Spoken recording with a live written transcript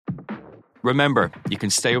Remember, you can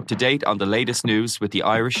stay up to date on the latest news with the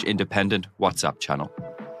Irish Independent WhatsApp channel.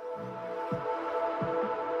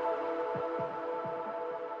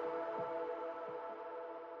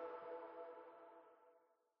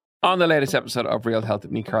 On the latest episode of Real Health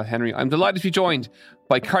with me, Carl Henry, I'm delighted to be joined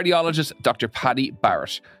by cardiologist Dr. Paddy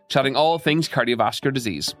Barrett, chatting all things cardiovascular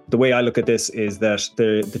disease. The way I look at this is that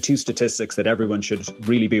the two statistics that everyone should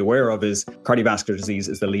really be aware of is cardiovascular disease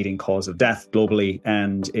is the leading cause of death globally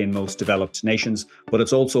and in most developed nations, but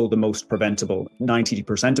it's also the most preventable.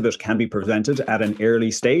 90% of it can be prevented at an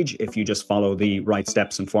early stage if you just follow the right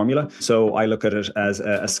steps and formula. So I look at it as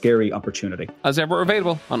a scary opportunity. As ever,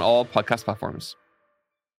 available on all podcast platforms.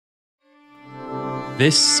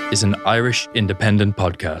 This is an Irish Independent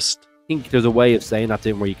podcast. I think there's a way of saying that to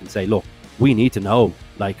him where you can say, look, we need to know.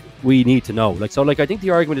 We need to know. I think the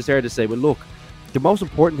argument is there to say, well, look, the most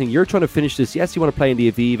important thing, you're trying to finish this. Yes, you want to play in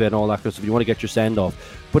the Aviva and all that kind of stuff. You want to get your send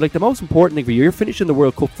off. But the most important thing for you, you're finishing the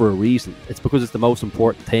World Cup for a reason. It's because it's the most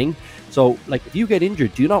important thing. So, if you get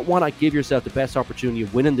injured, do you not want to give yourself the best opportunity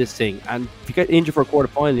of winning this thing? And if you get injured for a quarter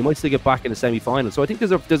final, you might still get back in the semi-final. So I think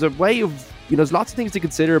there's a way of, there's lots of things to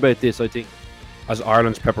consider about this, I think. As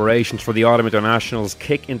Ireland's preparations for the Autumn Internationals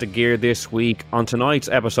kick into gear this week, on tonight's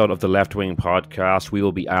episode of the Left Wing podcast, we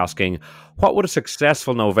will be asking, what would a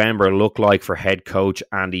successful November look like for head coach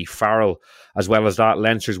Andy Farrell? As well as that,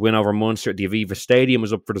 Leinster's win over Munster at the Aviva Stadium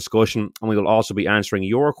is up for discussion, and we will also be answering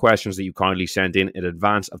your questions that you kindly sent in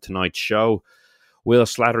advance of tonight's show. Will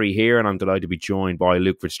Slattery here, and I'm delighted to be joined by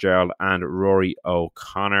Luke Fitzgerald and Rory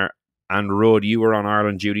O'Connor. And Rud, you were on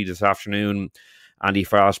Ireland duty this afternoon. Andy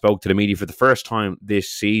Farrell spoke to the media for the first time this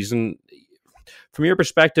season. From your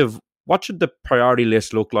perspective, what should the priority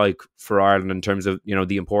list look like for Ireland in terms of,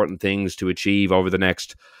 the important things to achieve over the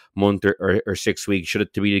next month or 6 weeks? Should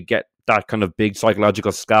it be to get that kind of big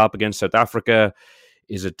psychological scalp against South Africa?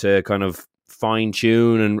 Is it to kind of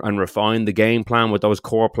fine-tune and refine the game plan with those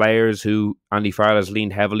core players who Andy Farrell has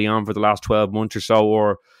leaned heavily on for the last 12 months or so?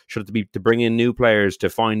 Or should it be to bring in new players, to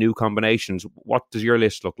find new combinations? What does your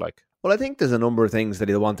list look like? Well, I think there's a number of things that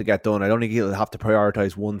he'll want to get done. I don't think he'll have to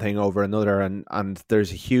prioritise one thing over another, and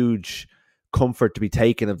there's a huge comfort to be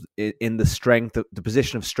taken in the strength, the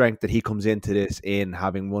position of strength that he comes into this in,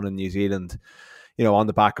 having won in New Zealand, on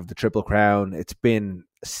the back of the Triple Crown. It's been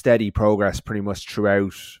steady progress pretty much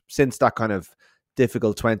throughout since that kind of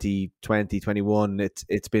difficult 2020-21.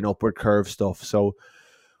 It's been upward curve stuff. So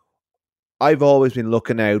I've always been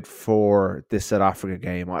looking out for this South Africa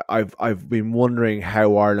game. I've been wondering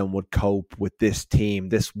how Ireland would cope with this team,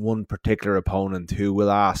 this one particular opponent who will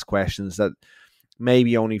ask questions that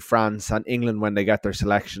maybe only France and England, when they get their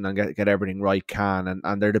selection and get everything right, can.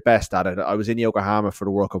 And they're the best at it. I was in Yokohama for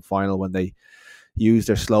the World Cup final when they used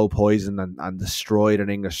their slow poison and destroyed an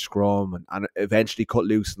English scrum and eventually cut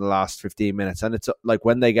loose in the last 15 minutes. And it's like,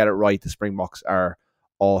 when they get it right, the Springboks are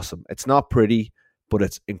awesome. It's not pretty, but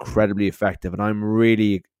it's incredibly effective. And I'm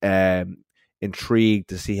really intrigued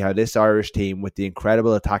to see how this Irish team, with the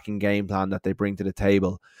incredible attacking game plan that they bring to the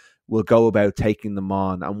table, will go about taking them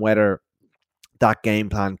on, and whether that game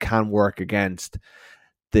plan can work against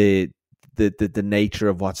the nature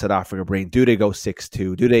of what South Africa bring. Do they go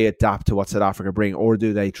 6-2? Do they adapt to what South Africa bring? Or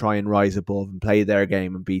do they try and rise above and play their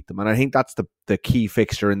game and beat them? And I think that's the key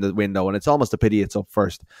fixture in the window. And it's almost a pity it's up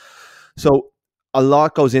first. So a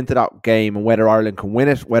lot goes into that game, and whether Ireland can win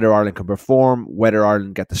it, whether Ireland can perform, whether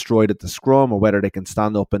Ireland get destroyed at the scrum, or whether they can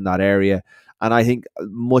stand up in that area. And I think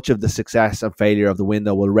much of the success and failure of the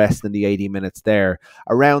window will rest in the 80 minutes there.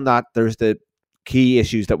 Around that, there's the key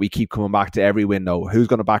issues that we keep coming back to every window. Who's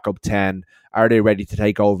going to back up 10? Are they ready to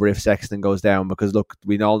take over if Sexton goes down? Because look,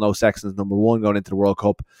 we all know Sexton's number one going into the World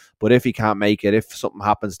Cup. But if he can't make it, if something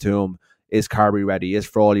happens to him, is Carbery ready? Is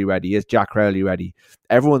Frawley ready? Is Jack Crowley ready?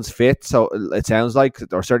 Everyone's fit, so it sounds like,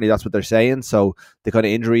 or certainly that's what they're saying. So the kind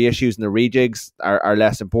of injury issues and the rejigs are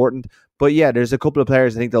less important. But yeah, there's a couple of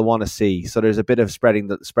players I think they'll want to see. So there's a bit of spreading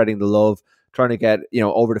the love, trying to get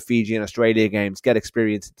over the Fiji and Australia games, get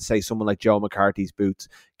experience to say someone like Joe McCarthy's boots,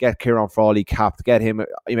 get Kieran Frawley capped, get him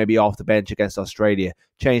maybe off the bench against Australia,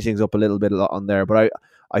 change things up a little bit on there. But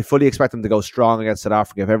I fully expect them to go strong against South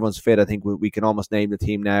Africa. If everyone's fit, I think we can almost name the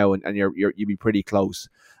team now, and you'd be pretty close,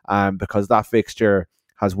 because that fixture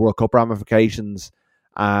has World Cup ramifications.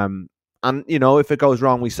 And if it goes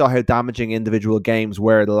wrong, we saw how damaging individual games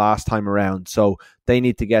were the last time around. So they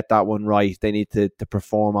need to get that one right. They need to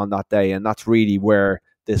perform on that day, and that's really where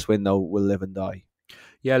this window will live and die.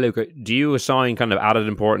 Yeah, Luke, do you assign kind of added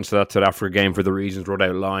importance to that South Africa game for the reasons Rud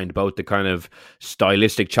outlined, both the kind of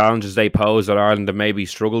stylistic challenges they pose that Ireland have maybe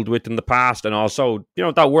struggled with in the past, and also,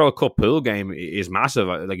 that World Cup pool game is massive.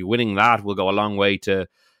 Like, winning that will go a long way to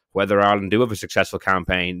whether Ireland do have a successful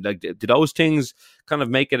campaign. Like, do those things kind of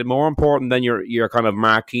make it more important than your kind of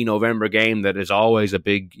marquee November game that is always a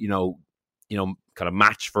big, kind of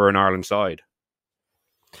match for an Ireland side?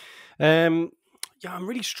 Yeah, I'm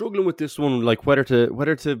really struggling with this one, like whether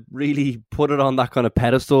to really put it on that kind of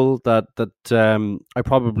pedestal that I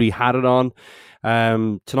probably had it on.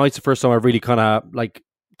 Tonight's the first time I've really kind of, like,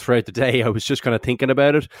 throughout the day I was just kind of thinking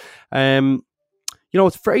about it.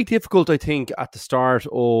 It's very difficult, I think, at the start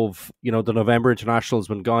of, the November internationals,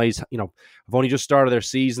 when guys, have only just started their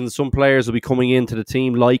season. Some players will be coming into the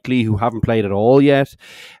team likely who haven't played at all yet.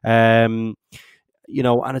 And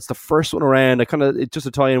it's the first one around. Just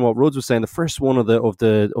to tie in what Ruds was saying, the first one of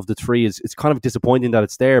the three it's kind of disappointing that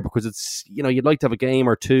it's there, because it's, you'd like to have a game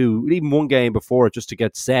or two, even one game before it, just to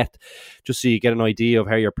get set, just so you get an idea of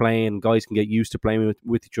how you're playing. Guys can get used to playing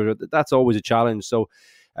with each other. That's always a challenge. So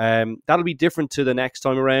that'll be different to the next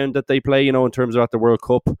time around that they play, in terms of at the World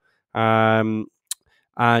Cup.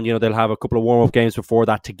 And, they'll have a couple of warm-up games before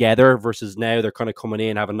that together, versus now they're kind of coming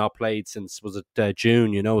in having not played since, was it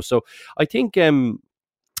June, So I think I'm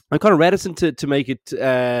kind of reticent to make it,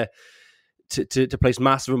 to place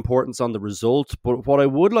massive importance on the result. But what I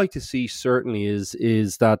would like to see certainly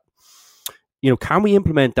is that, can we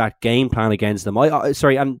implement that game plan against them?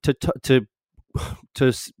 And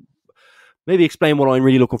to maybe explain what I'm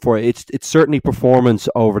really looking for. It's certainly performance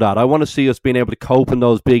over that. I want to see us being able to cope in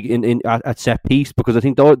those big at set piece, because I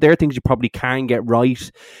think they're things you probably can get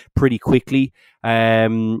right pretty quickly.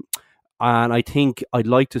 And I think I'd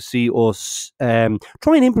like to see us try and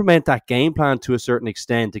implement that game plan to a certain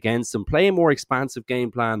extent against them, play a more expansive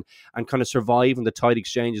game plan and kind of survive in the tight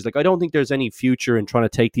exchanges. Like, I don't think there's any future in trying to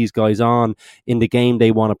take these guys on in the game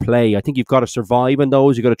they want to play. I think you've got to survive in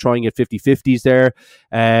those. You've got to try and get 50-50s there,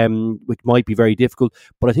 which might be very difficult.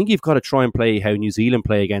 But I think you've got to try and play how New Zealand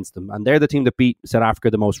play against them. And they're the team that beat South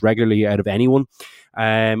Africa the most regularly out of anyone.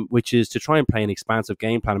 Which is to try and play an expansive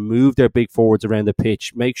game plan and move their big forwards around the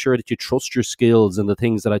pitch. Make sure that you trust your skills and the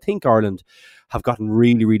things that I think Ireland have gotten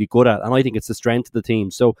really, really good at. And I think it's the strength of the team.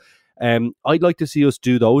 So I'd like to see us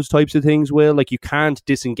do those types of things, Will. Like, you can't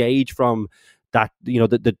disengage from that,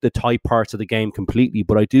 the tight parts of the game completely.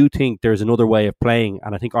 But I do think there's another way of playing,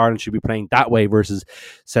 and I think Ireland should be playing that way versus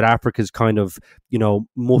South Africa's kind of,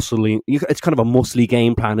 muscly. It's kind of a muscly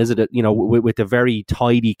game plan, isn't it? With a very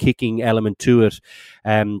tidy kicking element to it,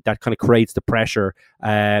 that kind of creates the pressure,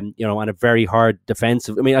 and a very hard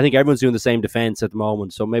defensive. I mean, I think everyone's doing the same defense at the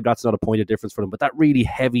moment, so maybe that's not a point of difference for them. But that really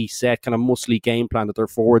heavy set, kind of muscly game plan that their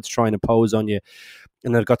forwards try and impose on you.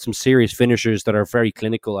 And they've got some serious finishers that are very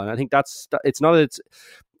clinical, and I think it's not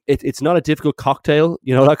a difficult cocktail,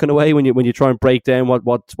 that kind of way when you try and break down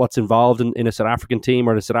what's involved in a South African team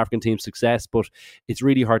or the South African team's success. But it's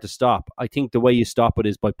really hard to stop. I think the way you stop it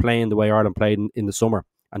is by playing the way Ireland played in the summer,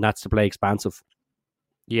 and that's to play expansive.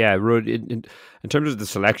 Yeah, Rud, in terms of the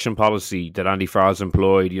selection policy that Andy Farrell's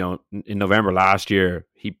employed, in November last year,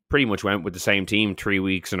 he pretty much went with the same team 3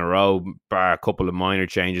 weeks in a row, bar a couple of minor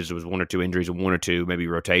changes. There was one or two injuries and one or two maybe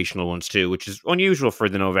rotational ones too, which is unusual for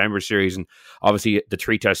the November series. And obviously the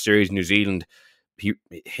 3-test series in New Zealand,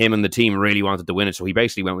 him and the team really wanted to win it, so he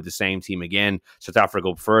basically went with the same team again. South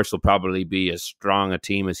Africa first will probably be as strong a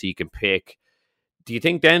team as he can pick. Do you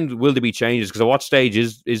think then will there be changes? Because at what stage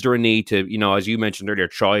is there a need to, as you mentioned earlier,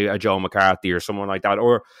 try a Joe McCarthy or someone like that?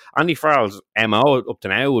 Or Andy Farrell's MO up to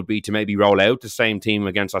now would be to maybe roll out the same team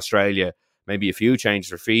against Australia, maybe a few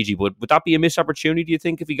changes for Fiji. But would that be a missed opportunity, do you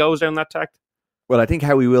think, if he goes down that tack? Well, I think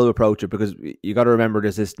how we will approach it, because you got to remember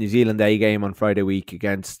there's this New Zealand A game on Friday week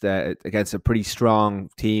against a pretty strong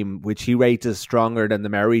team, which he rates as stronger than the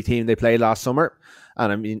Maori team they played last summer.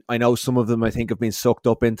 And I mean, I know some of them, I think, have been sucked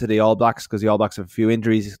up into the All Blacks because the All Blacks have a few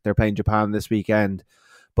injuries. They're playing Japan this weekend.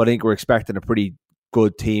 But I think we're expecting a pretty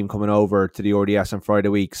good team coming over to the RDS on Friday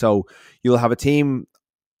week. So you'll have a team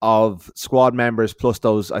of squad members plus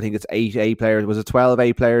those, I think it's 8 A players. Was it 12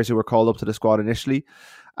 A players who were called up to the squad initially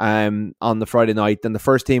on the Friday night? Then the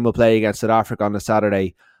first team will play against South Africa on the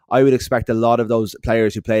Saturday. I would expect a lot of those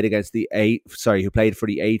players who played against who played for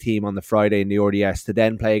the A team on the Friday in the RDS to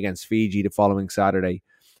then play against Fiji the following Saturday.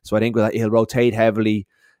 So I think he'll rotate heavily.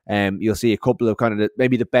 You'll see a couple of kind of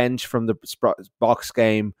maybe the bench from the box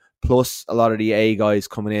game, plus a lot of the A guys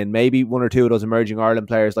coming in. Maybe one or two of those emerging Ireland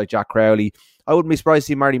players like Jack Crowley. I wouldn't be surprised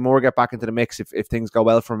to see Marty Moore get back into the mix if things go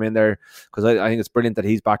well for him in there, because I think it's brilliant that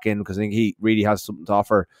he's back in, because I think he really has something to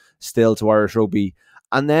offer still to Irish rugby.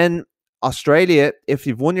 And then Australia, if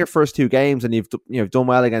you've won your first 2 games and you've done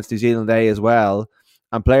well against New Zealand A as well,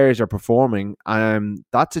 and players are performing,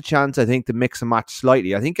 that's a chance, I think, to mix and match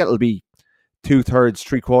slightly. I think it'll be 2/3,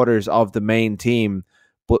 3/4 of the main team.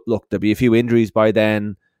 But look, there'll be a few injuries by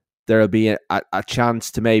then. there'll be a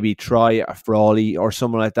chance to maybe try a Frawley or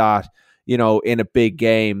someone like that, you know, in a big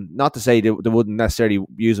game. Not to say they wouldn't necessarily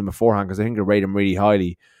use him beforehand, because I think they rate him really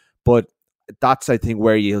highly. But that's, I think,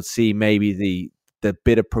 where you'll see maybe the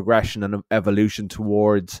bit of progression and evolution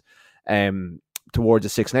towards the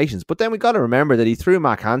Six Nations. But then we got to remember that he threw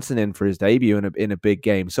Mac Hansen in for his debut in a big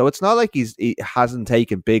game. So it's not like he hasn't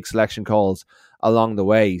taken big selection calls along the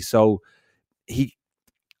way. So he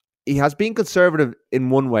has been conservative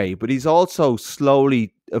in one way, but he's also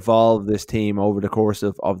slowly evolved this team over the course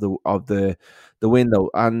of the window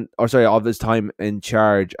of his time in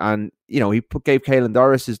charge. And you know, he gave Caelan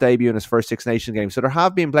Doris his debut in his first Six Nations game. So there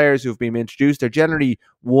have been players who've been introduced. They're generally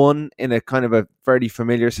one in a kind of a fairly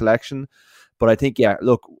familiar selection. But I think, yeah,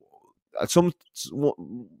 look,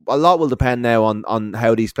 a lot will depend now on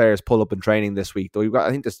how these players pull up in training this week. Though we've got,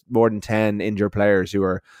 I think there's more than 10 injured players who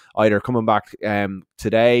are either coming back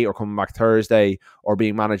today or coming back Thursday or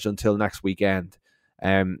being managed until next weekend.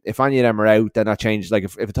 If any of them are out, then that changes. Like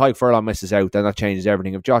if Tyke Furlong misses out, then that changes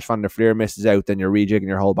everything. If Josh van der Fleer misses out, then you're rejigging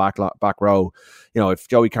your whole back row. You know, if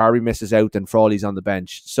Joey Carberry misses out, then Frawley's on the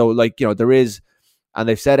bench. So, like, you know, there is. And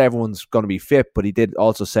they've said everyone's going to be fit, but he did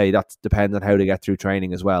also say that depends on how they get through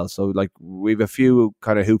training as well. So, like, we've a few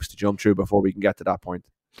kind of hoops to jump through before we can get to that point.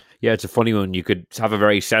 Yeah, it's a funny one. You could have a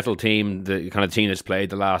very settled team, the kind of team that's played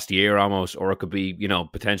the last year almost, or it could be, you know,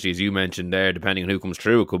 potentially, as you mentioned there, depending on who comes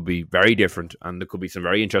through, it could be very different, and there could be some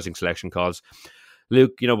very interesting selection calls.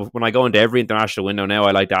 Luke, you know, when I go into every international window now,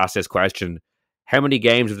 I like to ask this question. How many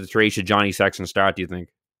games of the three should Johnny Sexton start, do you think?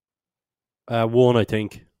 One, I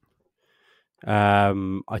think. I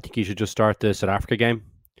think he should just start the South Africa game,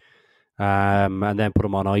 and then put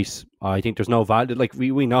him on ice. I think there's no value. Like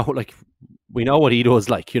we know what he does.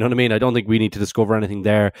 Like, you know what I mean. I don't think we need to discover anything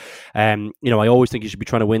there. You know, I always think you should be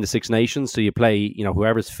trying to win the Six Nations. So you play, you know,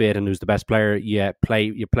 whoever's fit and who's the best player. You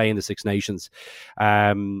play in the Six Nations.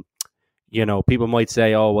 You know, people might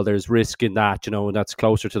say, oh, well, there's risk in that, you know, and that's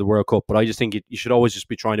closer to the World Cup. But I just think you should always just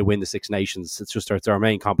be trying to win the Six Nations. It's our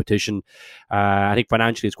main competition. I think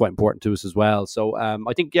financially it's quite important to us as well. So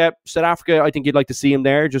I think, yeah, South Africa, I think you'd like to see him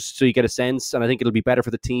there just so you get a sense. And I think it'll be better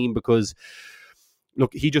for the team because,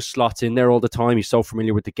 look, he just slots in there all the time. He's so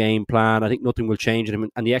familiar with the game plan. I think nothing will change in him,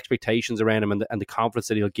 and the expectations around him and the confidence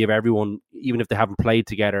that he'll give everyone, even if they haven't played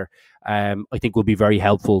together, I think will be very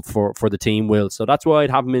helpful for the team. Will, so that's why I'd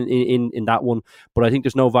have him in that one. But I think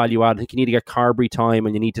there's no value add. I think you need to get Carberry time,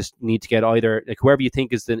 and you need to get either, like, whoever you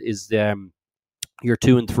think is your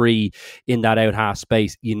 2 and 3 in that out half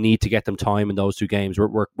space. You need to get them time in those two games.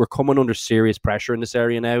 We're coming under serious pressure in this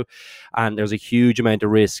area now, and there's a huge amount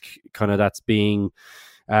of risk kind of that's being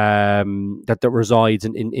that resides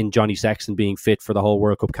in Johnny Sexton being fit for the whole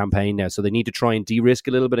World Cup campaign now. So they need to try and de-risk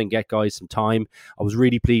a little bit and get guys some time. I was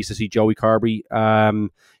really pleased to see Joey Carberry.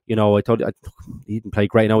 You know, I thought he didn't play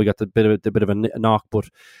great. Now he got the bit of a knock, but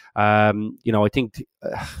you know, I think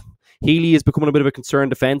Healy is becoming a bit of a concern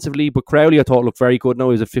defensively, but Crowley I thought looked very good. No,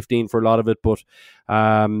 he was at 15 for a lot of it, but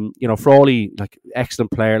you know, Frawley, like, excellent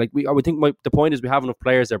player. Like, I would think the point is we have enough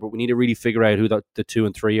players there, but we need to really figure out who the 2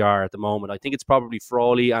 and 3 are at the moment. I think it's probably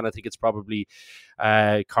Frawley, and I think it's probably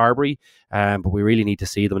Carberry, but we really need to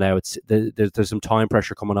see them now. There's some time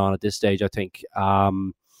pressure coming on at this stage, I think.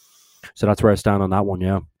 So that's where I stand on that one.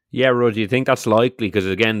 Yeah. Yeah, Rod, do you think that's likely? Because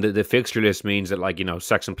again, the fixture list means that, like, you know,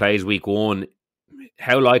 Sexton plays week 1.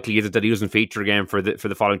 How likely is it that he doesn't feature again for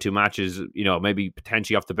the following 2 matches? You know, maybe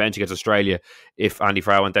potentially off the bench against Australia if Andy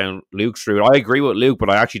Farrell went down Luke's route. I agree with Luke, but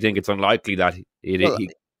I actually think it's unlikely that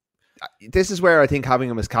this is where I think having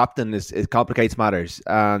him as captain it complicates matters,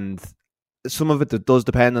 and some of it does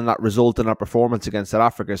depend on that result and that performance against South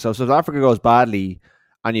Africa. So if South Africa goes badly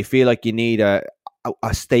and you feel like you need a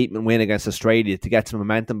statement win against Australia to get some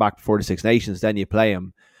momentum back before the Six Nations, then you play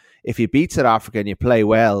him. If you beat South Africa and you play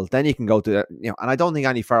well, then you can go to, you know, and I don't think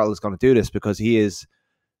Andy Farrell is going to do this because he has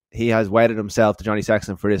wedded himself to Johnny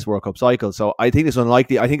Sexton for this World Cup cycle. So I think it's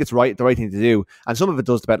unlikely. I think it's the right thing to do. And some of it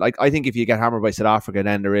does depend. Like, I think if you get hammered by South Africa,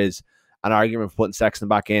 then there is an argument for putting Sexton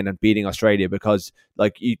back in and beating Australia, because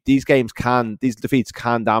like these defeats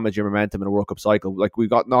can damage your momentum in a World Cup cycle. Like, we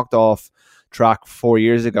got knocked off track 4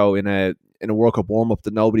 years ago in a World Cup warm up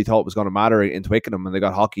that nobody thought was going to matter in Twickenham, and they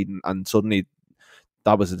got hockeyed, and suddenly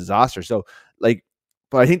that was a disaster. So, like,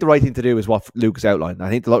 but I think the right thing to do is what Luke's outlined. I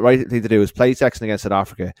think the right thing to do is play Sexton against South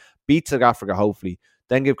Africa, beat South Africa, hopefully,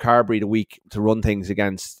 then give Carberry the week to run things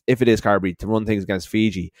against, if it is Carberry, to run things against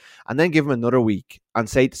Fiji, and then give him another week and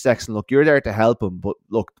say to Sexton, look, you're there to help him, but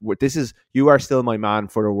look, you are still my man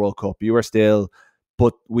for the World Cup. You are still,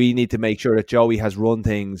 but we need to make sure that Joey has run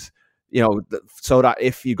things, you know, so that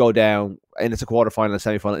if you go down and it's a quarterfinal, a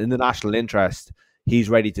semi-final, in the national interest, he's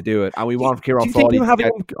ready to do it. And we want Kieran Frawley.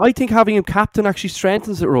 I think having him captain actually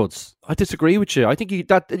strengthens it, Rhodes. I disagree with you. I think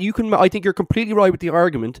I think you're completely right with the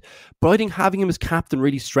argument, but I think having him as captain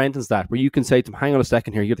really strengthens that, where you can say to him, hang on a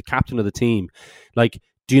second here, you're the captain of the team. Like,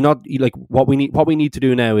 do you not like what we need to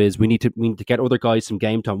do now is we need to get other guys some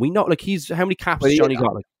game time. We know, like, how many caps has Johnny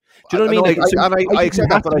got? Like, do you know what I mean? I accept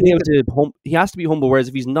that, but he has to be humble. Whereas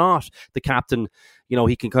if he's not the captain,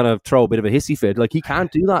 he can kind of throw a bit of a hissy fit. Like, he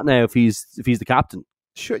can't do that now if he's the captain.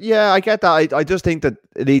 Sure, yeah, I get that. I just think that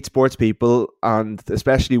elite sports people, and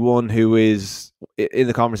especially one who is in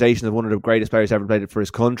the conversation of one of the greatest players ever played for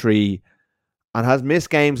his country, and has missed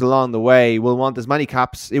games along the way, will want as many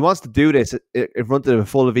caps. He wants to do this in front of a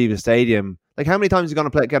full Aviva Stadium. Like, how many times is he going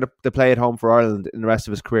to get to play at home for Ireland in the rest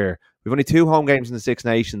of his career? We've only 2 home games in the Six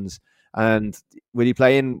Nations. And will he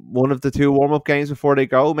play in one of the 2 warm-up games before they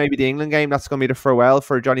go? Maybe the England game. That's going to be the farewell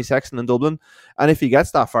for Johnny Sexton in Dublin. And if he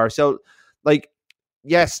gets that far. So, like,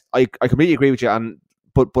 yes, I completely agree with you.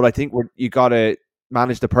 But I think you got to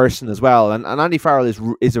manage the person as well. And Andy Farrell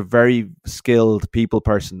is a very skilled people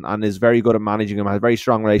person and is very good at managing him. Has a very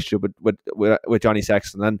strong relationship with Johnny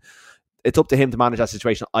Sexton. And it's up to him to manage that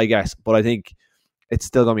situation, I guess. But I think it's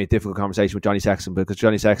still going to be a difficult conversation with Johnny Sexton, because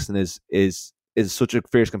Johnny Sexton is such a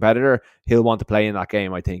fierce competitor. He'll want to play in that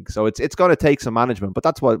game, I think. So it's going to take some management. But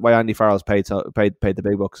that's why Andy Farrell's paid the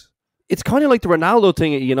big bucks. It's kind of like the Ronaldo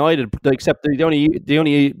thing at United, except the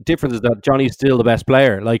only difference is that Johnny's still the best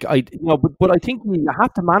player. Like, but I think you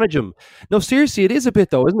have to manage him. No, seriously, it is a bit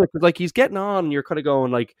though, isn't it? Because, like, he's getting on, and you're kind of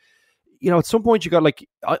going, like, at some point you got, like,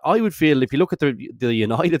 I would feel, if you look at the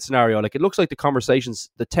United scenario, like, it looks like the conversations,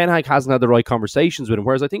 the Ten Hag hasn't had the right conversations with him,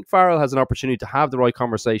 whereas I think Farrell has an opportunity to have the right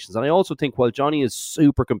conversations. And I also think, while Johnny is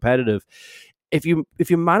super competitive, if you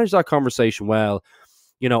manage that conversation well,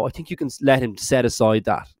 I think you can let him set aside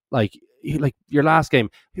that. Like your last game,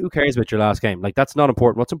 who cares about your last game? Like, that's not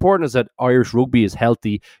important. What's important is that Irish rugby is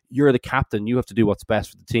healthy. You're the captain. You have to do what's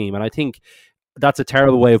best for the team. And I think that's a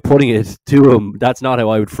terrible way of putting it to him. That's not how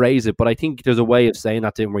I would phrase it. But I think there's a way of saying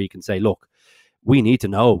that to him where you can say, look, we need to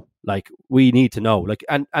know. Like, we need to know. Like,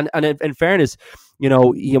 and in fairness,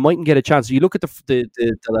 you mightn't get a chance. You look at the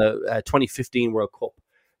 2015 World Cup.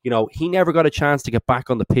 He never got a chance to get back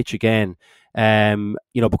on the pitch again.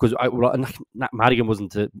 Because Madigan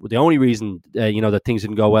wasn't the only reason, that things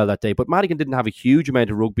didn't go well that day. But Madigan didn't have a huge amount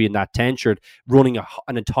of rugby in that tenure running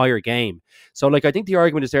an entire game. So, like, I think the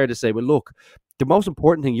argument is there to say, well, look, the most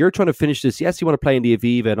important thing, you're trying to finish this. Yes, you want to play in the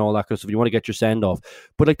Aviva and all that kind of stuff. You want to get your send off.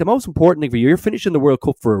 But, like, the most important thing for you, you're finishing the World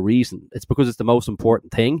Cup for a reason. It's because it's the most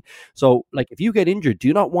important thing. So, like, if you get injured, do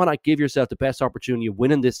you not want to give yourself the best opportunity of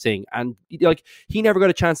winning this thing? And, like, he never got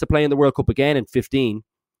a chance to play in the World Cup again in 15.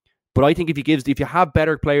 But I think if you have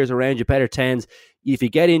better players around you, better 10s, if you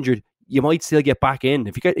get injured, you might still get back in.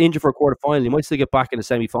 If you get injured for a quarter final, you might still get back in a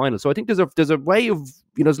semi-final. So I think there's a way of,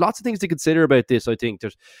 there's lots of things to consider about this. I think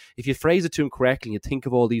if you phrase it to him correctly, you think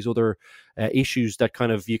of all these other issues that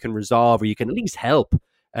kind of you can resolve, or you can at least help.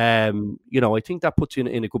 I think that puts you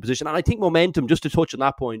in a good position. And I think momentum, just to touch on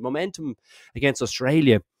that point, momentum against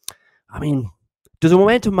Australia, I mean, does the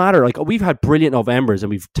momentum matter? Like, we've had brilliant Novembers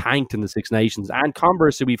and we've tanked in the Six Nations, and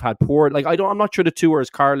conversely, we've had poor. Like, I'm not sure the two are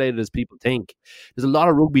as correlated as people think. There's a lot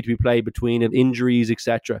of rugby to be played between it, injuries,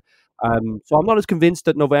 etc. So I'm not as convinced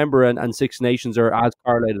that November and Six Nations are as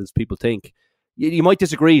correlated as people think. You might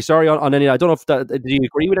disagree. Sorry on any. I don't know if that. Do you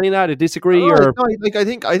agree with any of that? Or disagree? No,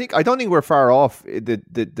 I don't think we're far off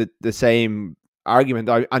the same argument.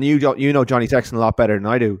 And you know Johnny Sexton a lot better than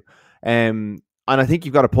I do. And I think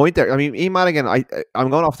you've got a point there. I mean, Ian Madigan, I'm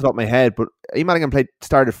going off the top of my head, but Ian Madigan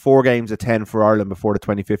started 4 games of 10 for Ireland before the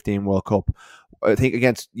 2015 World Cup. I think he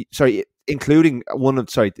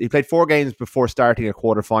played 4 games before starting a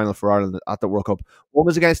quarter final for Ireland at the World Cup. One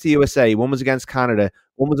was against the USA, one was against Canada,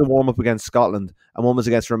 one was a warm up against Scotland, and one was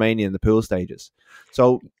against Romania in the pool stages.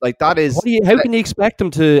 So, like, that is how can you expect them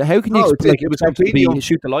to? How can you expect it was completely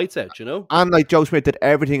shoot the lights out? And like, Joe Schmidt did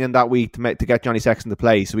everything in that week to get Johnny Sexton to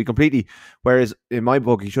play. So he completely. Whereas in my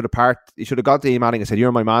book, he should have got to Ian Madigan and said,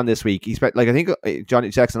 "You're my man this week." He spent, like, I think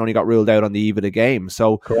Johnny Sexton only got ruled out on the eve of the game.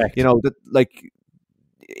 So correct.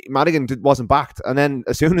 Madigan wasn't backed, and then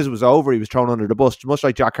as soon as it was over, he was thrown under the bus, much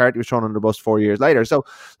like Jack Carty was thrown under the bus 4 years later. So,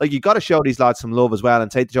 like, you got to show these lads some love as well, and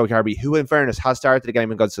say to Joe Carty, who in fairness has started the game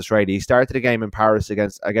against Australia, he started the game in Paris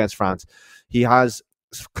against France, he has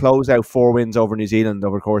closed out 4 wins over New Zealand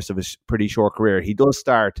over the course of his pretty short career. He does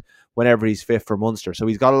start whenever he's fit for Munster, so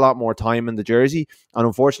he's got a lot more time in the jersey, and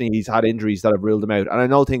unfortunately he's had injuries that have ruled him out, and I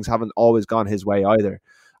know things haven't always gone his way either.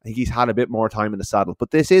 I think he's had a bit more time in the saddle,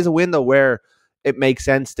 but this is a window where it makes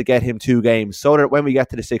sense to get him 2 games so that when we get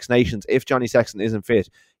to the Six Nations, if Johnny Sexton isn't fit,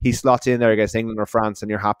 he slots in there against England or France and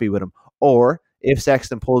you're happy with him. Or if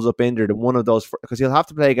Sexton pulls up injured in one of those, because he'll have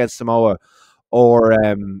to play against Samoa or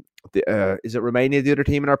is it Romania, the other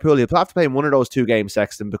team in our pool? He'll have to play in one of those 2 games,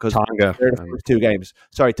 Sexton, because Tonga. they're the first 2 games.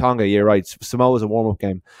 Sorry, Tonga, you're right. Samoa's a warm-up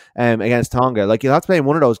game against Tonga. Like, he'll have to play in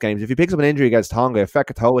one of those games. If he picks up an injury against Tonga, if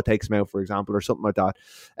Fekatoa takes him out, for example, or something like that,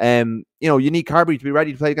 you need Carbery to be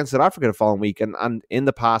ready to play against South Africa the following week. And in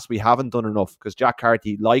the past, we haven't done enough because Jack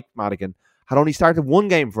Carty, like Madigan, had only started 1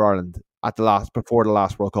 game for Ireland before the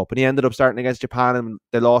last World Cup, and he ended up starting against Japan, and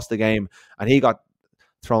they lost the game, and he got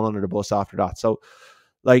thrown under the bus after that. So,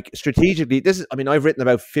 like, strategically, I've written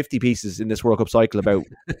about 50 pieces in this World Cup cycle about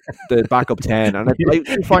the backup 10, and I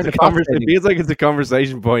find it feels like it's a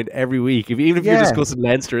conversation point every week. Even if you're discussing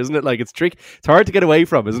Leinster, isn't it? Like, it's tricky. It's hard to get away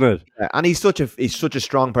from, isn't it? Yeah, and he's such a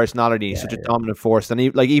strong personality. He's such a dominant force, and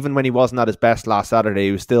even when he wasn't at his best last Saturday,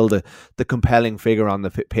 he was still the compelling figure on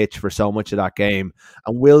the pitch for so much of that game,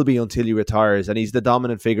 and will be until he retires. And he's the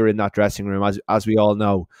dominant figure in that dressing room, as we all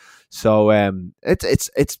know. So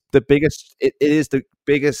it's the biggest. It is the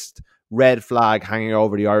biggest red flag hanging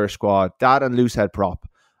over the Irish squad. That and loose head prop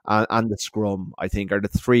and the scrum, I think, are the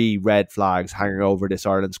 3 red flags hanging over this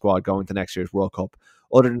Ireland squad going to next year's World Cup.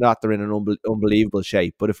 Other than that, they're in an unbelievable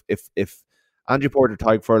shape. But if Andrew Porter,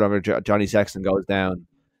 Tyke Furlong, or Johnny Sexton goes down,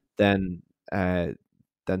 then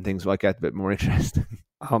things might get a bit more interesting.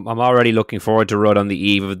 I'm already looking forward to Rudd on the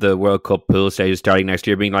eve of the World Cup pool stage starting next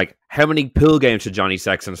year, being like, how many pool games should Johnny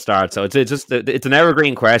Sexton start? So it's an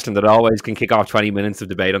evergreen question that always can kick off 20 minutes of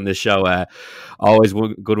debate on this show. Always a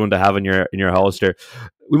good one to have in your holster.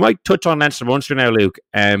 We might touch on Leinster Munster now, Luke.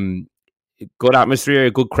 Good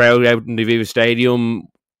atmosphere, good crowd out in the Aviva Stadium.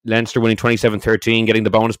 Leinster winning 27-13, getting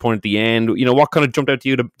the bonus point at the end. What kind of jumped out to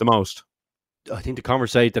you the most? I think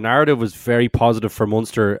the narrative was very positive for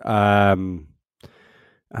Munster.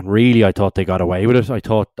 And really, I thought they got away with it. I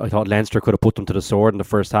thought Leinster could have put them to the sword in the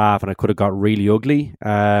first half, and it could have got really ugly.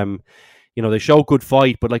 They show good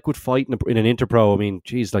fight, but like good fight in an interpro, I mean,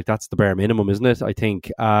 geez, like that's the bare minimum, isn't it? I think.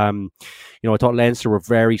 I thought Leinster were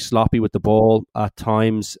very sloppy with the ball at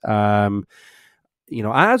times. As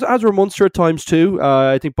were Munster at times too.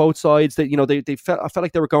 I think both sides I felt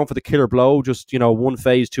like they were going for the killer blow. Just one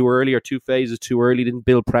phase too early or 2 phases too early. Didn't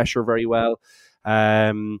build pressure very well.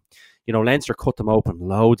 Leinster cut them open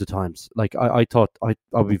loads of times. Like I thought, I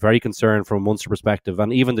would be very concerned from a Munster perspective,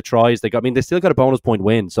 and even the tries they got. I mean, they still got a bonus point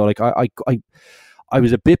win. So like I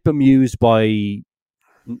was a bit bemused by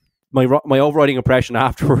my overriding impression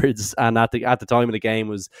afterwards, and at the time of the game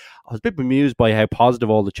I was a bit bemused by how positive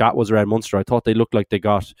all the chat was around Munster. I thought they looked like they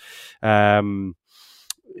got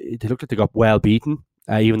well beaten,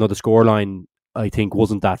 even though the scoreline I think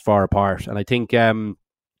wasn't that far apart, and I think.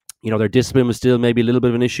 Their discipline was still maybe a little bit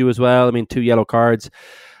of an issue as well. I mean, 2 yellow cards.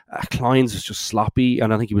 Kleins was just sloppy,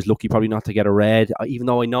 and I think he was lucky probably not to get a red. Even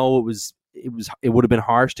though I know it would have been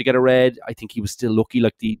harsh to get a red, I think he was still lucky.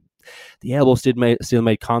 Like the elbow still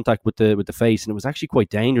made contact with the face, and it was actually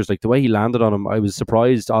quite dangerous. Like the way he landed on him, I was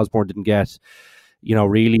surprised Osborne didn't get,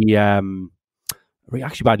 really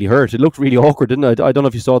actually badly hurt. It looked really awkward, didn't it? I don't know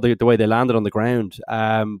if you saw the way they landed on the ground,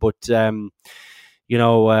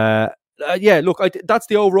 that's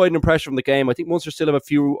the overriding impression from the game. I think Munster still have a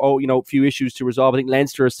few issues to resolve. I think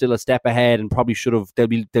Leinster is still a step ahead and probably should have. They'll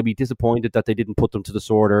be disappointed that they didn't put them to the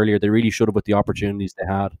sword earlier. They really should have with the opportunities they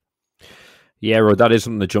had. Yeah, Rod, that is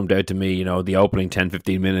something that jumped out to me. The opening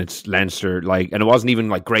 10-15 minutes, Leinster, and it wasn't even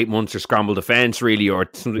like great Munster scramble defence really, or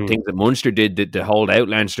some of the things that Munster did to hold out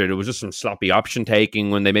Leinster. There was just some sloppy option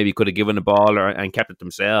taking when they maybe could have given the ball and kept it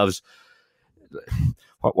themselves.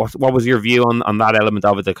 What was your view on that element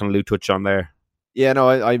of it that kind of Luke touched on there? Yeah, no,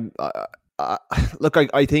 I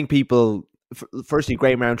think people. Firstly,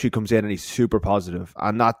 Graham Roundtree comes in and he's super positive,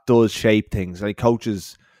 and that does shape things. Like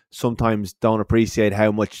coaches sometimes don't appreciate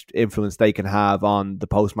how much influence they can have on the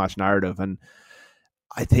post-match narrative, and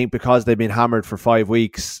I think because they've been hammered for 5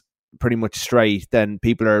 weeks, pretty much straight, then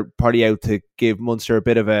people are probably out to give Munster a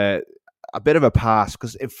bit of a pass.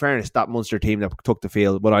 Because in fairness, that Munster team that took the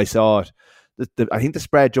field, when I saw it. I think the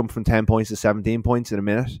spread jumped from 10 points to 17 points in a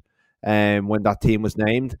minute when that team was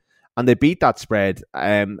named. And they beat that spread.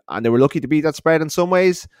 And they were lucky to beat that spread in some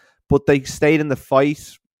ways. But they stayed in the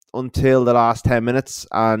fight until the last 10 minutes.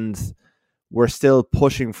 And were still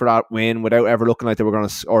pushing for that win without ever looking like they were going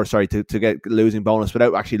to... to get losing bonus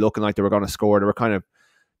without actually looking like they were going to score. They were kind of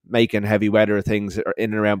making heavy weather things in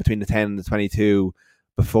and around between the 10 and the 22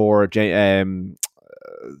 before...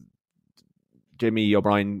 Jimmy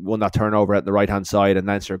O'Brien won that turnover at the right-hand side and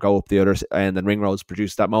Leinster go up the other end, and Ringrose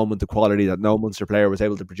produced that moment of quality that no Munster player was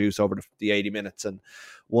able to produce over the 80 minutes and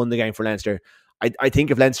won the game for Leinster. I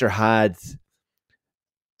think if Leinster had...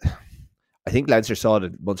 I think Leinster saw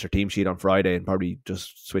the Munster team sheet on Friday and probably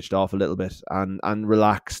just switched off a little bit and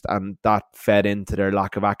relaxed, and that fed into their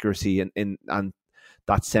lack of accuracy and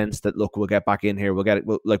that sense that, look, we'll get back in here, we'll get it,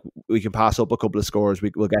 we can pass up a couple of scores,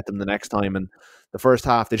 we'll get them the next time. And the first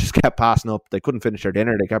half they just kept passing up, they couldn't finish their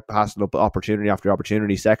dinner, they kept passing up opportunity after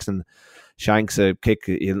opportunity. Sexton shanks a kick,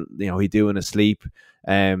 he do in his sleep.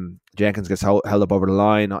 Jenkins gets held up over the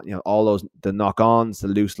line, all those, the knock-ons, the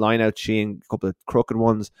loose line-out, Sheehan, a couple of crooked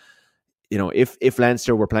ones. If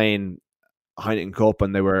Leinster were playing Heineken Cup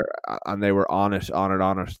and they were on it,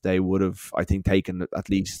 they would have, I think, taken at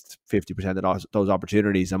least 50% of those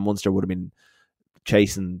opportunities, and Munster would have been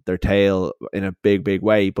chasing their tail in a big, big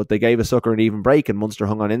way. But they gave a sucker an even break, and Munster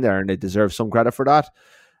hung on in there, and they deserve some credit for that.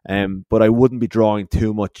 But I wouldn't be drawing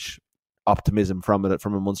too much optimism from it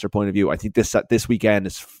from a Munster point of view. I think this weekend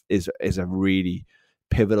is a really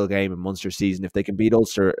pivotal game in Munster season. If they can beat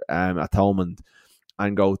Ulster at Thomond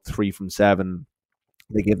and go 3 from 7,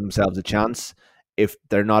 they give themselves a chance. If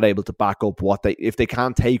they're not able to back up if they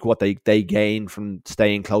can't take what they gain from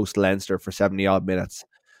staying close to Leinster for 70 odd minutes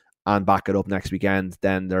and back it up next weekend,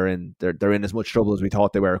 then they're in as much trouble as we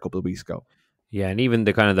thought they were a couple of weeks ago. Yeah, and even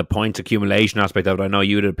the kind of the points accumulation aspect of it, I know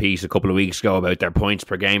you did a piece a couple of weeks ago about their points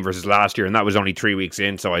per game versus last year, and that was only 3 weeks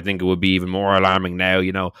in, so I think it would be even more alarming now,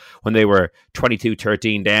 when they were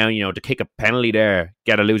 22-13 down, to kick a penalty there,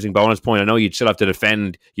 get a losing bonus point. I know you'd still have to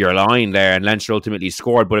defend your line there, and Leinster ultimately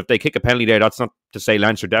scored, but if they kick a penalty there, that's not to say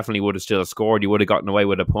Leinster definitely would have still scored. You would have gotten away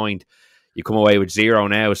with a point. You come away with 0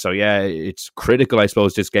 now, so yeah, it's critical, I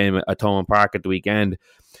suppose, this game at Thomond Park at the weekend.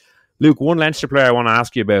 Luke, one Leinster player I want to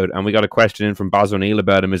ask you about, and we got a question in from Baz O'Neill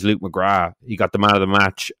about him, is Luke McGrath. He got the man of the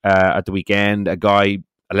match at the weekend. A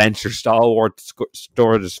Leinster stalwart,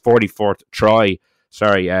 scored his 44th try,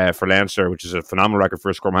 for Leinster, which is a phenomenal record for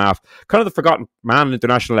a scrum half. Kind of the forgotten man at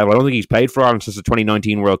international level. I don't think he's played for Ireland since the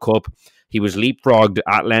 2019 World Cup. He was leapfrogged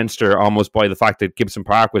at Leinster almost by the fact that Gibson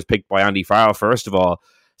Park was picked by Andy Farrell, first of all.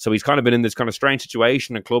 So he's kind of been in this kind of strange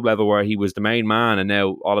situation at club level where he was the main man and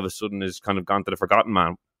now all of a sudden has kind of gone to the forgotten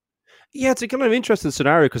man. Yeah, it's a kind of interesting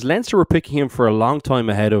scenario because Leinster were picking him for a long time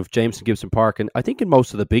ahead of Jameson Gibson Park, and I think in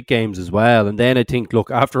most of the big games as well. And then I think,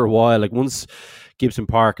 look, after a while, like once Gibson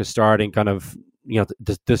Park is starting kind of,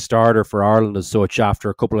 the starter for Ireland as such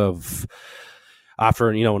after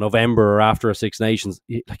November or after a Six Nations,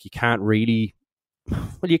 you can't really...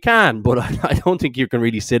 Well, you can, but I don't think you can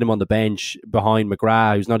really sit him on the bench behind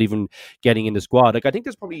McGrath, who's not even getting in the squad. I think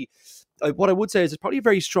there's probably... What I would say is there's probably a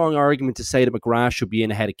very strong argument to say that McGrath should be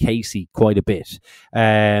in ahead of Casey quite a bit.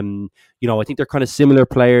 I think they're kind of similar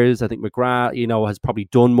players. I think McGrath, has probably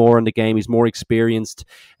done more in the game. He's more experienced.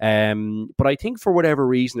 But I think for whatever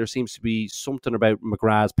reason, there seems to be something about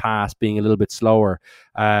McGrath's pass being a little bit slower.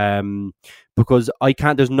 Because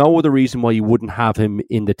there's no other reason why you wouldn't have him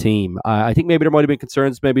in the team. I think maybe there might have been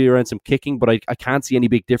concerns maybe around some kicking, but I can't see any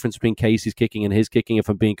big difference between Casey's kicking and his kicking, if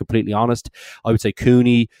I'm being completely honest. I would say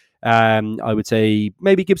Cooney, I would say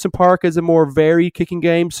maybe Gibson Park has a more varied kicking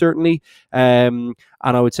game, certainly. And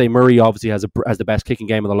I would say Murray obviously has the best kicking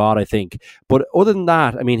game of the lot, I think. But other than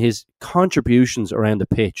that, I mean, his contributions around the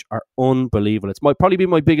pitch are unbelievable. It's probably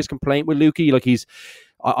been my biggest complaint with Lukey.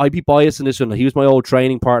 I'd be biased in this one. He was my old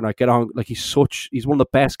training partner. I get on, he's one of the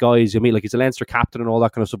best guys you meet. He's a Leinster captain and all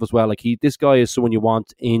that kind of stuff as well. This guy is someone you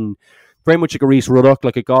want in, very much like a Rhys Ruddock,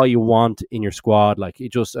 like a guy you want in your squad.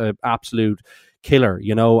 He's just an absolute killer,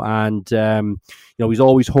 and he's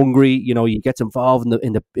always hungry. He gets involved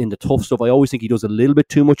in the tough stuff. I always think he does a little bit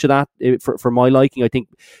too much of that for my liking. I think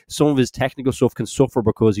some of his technical stuff can suffer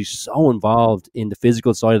because he's so involved in the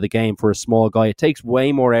physical side of the game for a small guy. It takes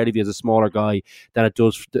way more out of you as a smaller guy than it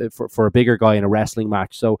does for a bigger guy in a wrestling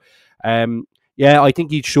match. So yeah, I think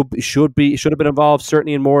he should have been involved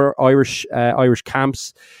certainly in more Irish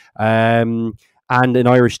camps. And in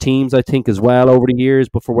Irish teams, I think, as well over the years.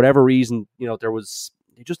 But for whatever reason, he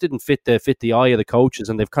just didn't fit the eye of the coaches,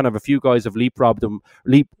 and they've kind of a few guys have leapfrogged him.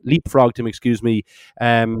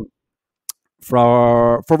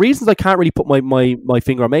 For reasons I can't really put my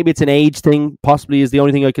finger on. Maybe it's an age thing, possibly is the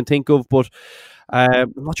only thing I can think of. But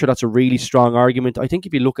I'm not sure that's a really strong argument. I think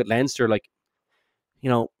if you look at Leinster,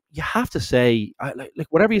 you have to say,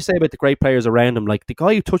 whatever you say about the great players around him, the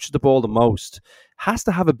guy who touches the ball the most has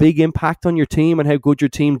to have a big impact on your team and how good your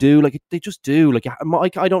team do. They just do.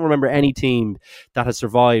 I don't remember any team that has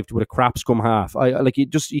survived with a crap scrum half.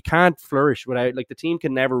 You can't flourish without, the team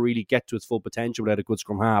can never really get to its full potential without a good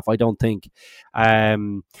scrum half, I don't think.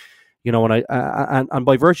 You know, and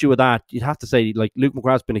by virtue of that, you'd have to say, like, Luke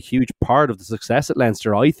McGrath's been a huge part of the success at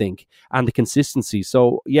Leinster, I think, and the consistency.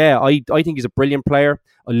 So, yeah, I think he's a brilliant player.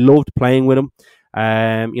 I loved playing with him.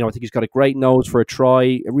 You know, I think he's got a great nose for a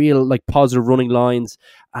try, a real, like, positive running lines,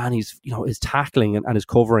 and he's, you know, his tackling and his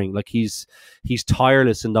covering, like, he's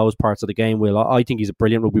tireless in those parts of the game. Will, I think he's a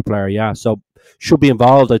brilliant rugby player. Yeah, so should be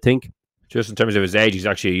involved, I think. Just in terms of his age, he's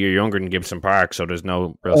actually a year younger than Gibson Park, so there's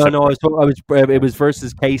no real. No, it was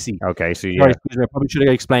versus Casey. Okay, so yeah, sorry, excuse me, I probably should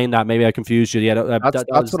have explained that. Maybe I confused you. Yeah,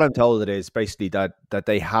 that's what I'm told. It is basically that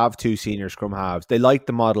they have 2 senior scrum halves. They like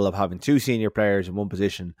the model of having 2 senior players in one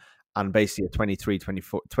position, and basically a 23,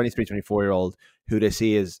 24-year-old who they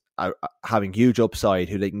see as having huge upside,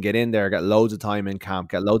 who they can get in there, get loads of time in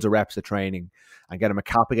camp, get loads of reps of training, and get him a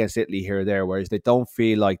cap against Italy here or there. Whereas they don't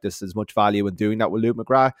feel like there's as much value in doing that with Luke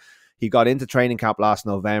McGrath. He got into training camp last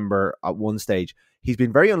November at one stage. He's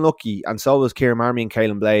been very unlucky, and so was Kieran Marmee and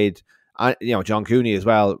Caelan Blade, and, you know, John Cooney as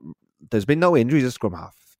well. There's been no injuries at scrum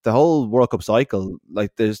half. The whole World Cup cycle,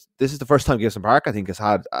 like, this is the first time Gibson Park, I think, has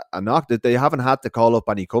had a knock. That they haven't had to call up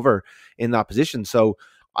any cover in that position. So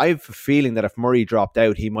I have a feeling that if Murray dropped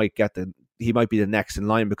out, he might be the next in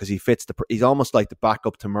line, because he's almost like the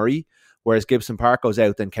backup to Murray. Whereas Gibson Park goes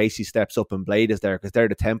out, then Casey steps up and Blade is there, because they're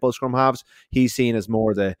the tempo scrum halves. He's seen as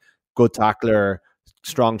more the good tackler,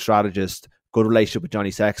 strong strategist, good relationship with Johnny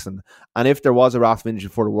Sexton. And if there was a raft of injury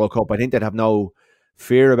for the World Cup, I think they'd have no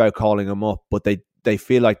fear about calling him up, but they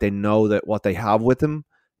feel like they know that what they have with him,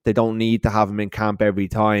 they don't need to have him in camp every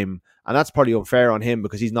time. And that's probably unfair on him,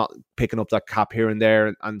 because he's not picking up that cap here and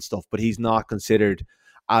there and stuff, but he's not considered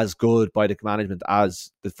as good by the management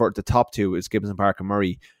as the top 2 is Gibson Park and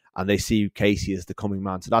Murray, and they see Casey as the coming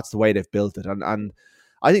man. So that's the way they've built it. And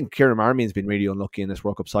I think Kieran Marmee has been really unlucky in this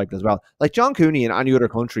World Cup cycle as well. Like, John Cooney in any other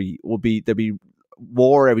country there'd be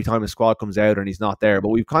war every time a squad comes out and he's not there. But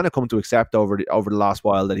we've kind of come to accept over the last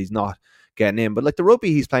while that he's not getting in. But, like, the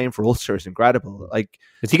rugby he's playing for Ulster is incredible. Like,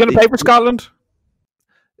 is he going to play for Scotland?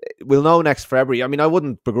 We'll know next February. I mean, I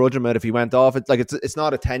wouldn't begrudge him if he went off. It's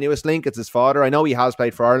not a tenuous link. It's his father. I know he has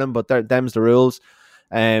played for Ireland, but them's the rules.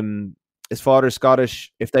 His father's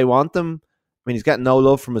Scottish. If they want them, I mean, he's getting no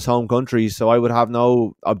love from his home country, so I would have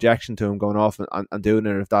no objection to him going off and doing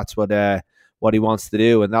it if that's what he wants to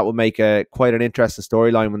do. And that would make quite an interesting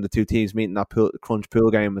storyline when the 2 teams meet in that crunch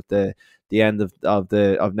pool game at the end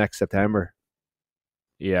of next September.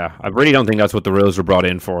 Yeah, I really don't think that's what the rules were brought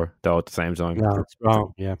in for, though, at the same time. No, it's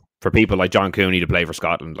wrong, yeah. For people like John Cooney to play for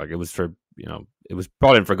Scotland. Like, it was for, you know, it was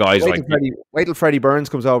brought in for guys wait till Freddie Burns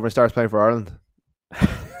comes over and starts playing for Ireland.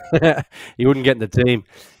 He wouldn't get in the team.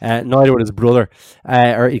 Neither would his brother.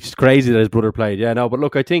 Or it's crazy that his brother played. Yeah, no, but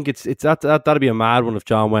look, I think it's that'd be a mad one if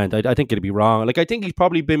John went. I think it'd be wrong. Like, I think he's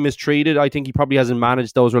probably been mistreated. I think he probably hasn't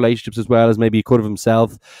managed those relationships as well as maybe he could have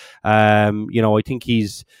himself. You know, I think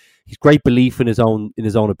he's great belief in his own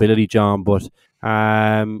ability, John. But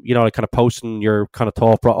you know, like, kind of posting your kind of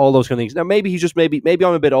thought, all those kind of things. Now, maybe he's just maybe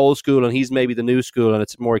I'm a bit old school and he's maybe the new school, and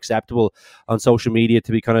it's more acceptable on social media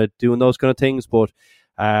to be kind of doing those kind of things. But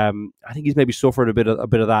I think he's maybe suffered a bit of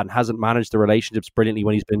that and hasn't managed the relationships brilliantly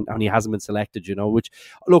when he hasn't been selected. You know, which,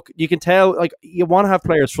 look, you can tell. Like, you want to have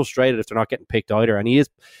players frustrated if they're not getting picked either, and he's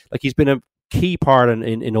been a key part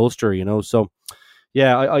in Ulster. You know, so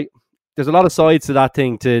yeah, I there's a lot of sides to that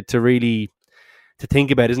thing to really to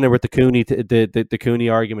think about, isn't there? With the Cooney the Cooney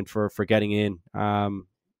argument for getting in,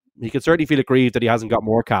 he can certainly feel aggrieved that he hasn't got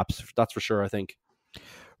more caps. That's for sure, I think.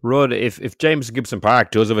 Rudd, if James Gibson Park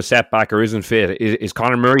does have a setback or isn't fit, is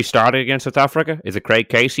Conor Murray starting against South Africa? Is it Craig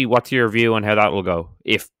Casey? What's your view on how that will go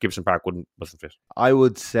if Gibson Park wasn't fit? I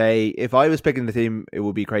would say if I was picking the team, it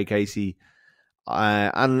would be Craig Casey.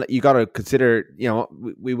 And you got to consider, you know,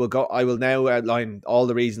 we will go. I will now outline all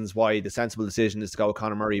the reasons why the sensible decision is to go with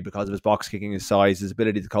Conor Murray because of his box kicking, his size, his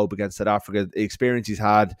ability to cope against South Africa, the experience he's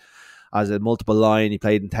had as a multiple line. He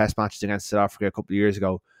played in test matches against South Africa a couple of years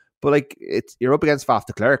ago. But, like, you're up against Faf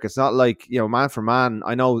de Klerk. It's not like, you know, man for man.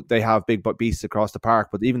 I know they have big beasts across the park,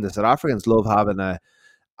 but even the South Africans love having a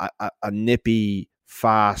nippy,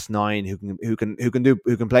 fast 9 who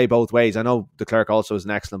can play both ways. I know de Klerk also is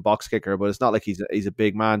an excellent box kicker, but it's not like he's a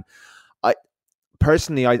big man. I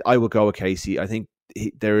would go with Casey. I think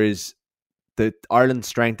Ireland's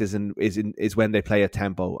strength is when they play a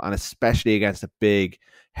tempo, and especially against a big,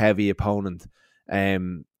 heavy opponent.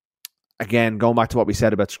 Again, going back to what we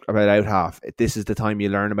said about out half, this is the time you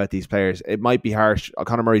learn about these players. It might be harsh.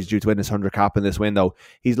 Conor Murray's due to win his 100 cap in this window.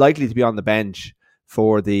 He's likely to be on the bench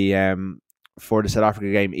for the South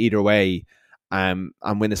Africa game either way, and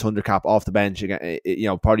win his 100 cap off the bench again. You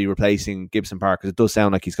know, probably replacing Gibson Park, because it does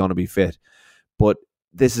sound like he's going to be fit. But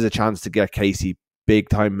this is a chance to get Casey big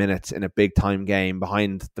time minutes in a big time game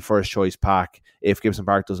behind the first choice pack if Gibson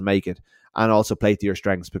Park doesn't make it, and also play to your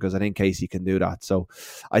strengths, because I think Casey can do that. So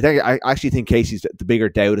I actually think Casey's the bigger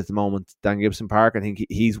doubt at the moment than Gibson Park. I think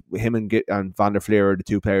him and Van der Fleer are the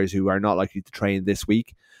two players who are not likely to train this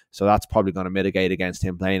week, so that's probably going to mitigate against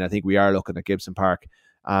him playing. I think we are looking at Gibson Park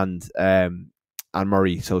and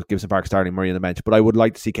Murray. So Gibson Park starting, Murray on the bench. But I would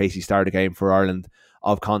like to see Casey start a game for Ireland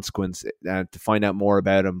of consequence, to find out more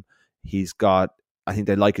about him. I think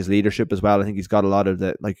they like his leadership as well. I think he's got a lot of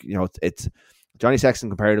the, it's Johnny Sexton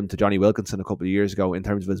compared him to Johnny Wilkinson a couple of years ago in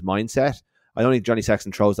terms of his mindset. I don't think Johnny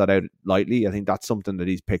Sexton throws that out lightly. I think that's something that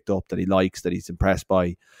he's picked up, that he likes, that he's impressed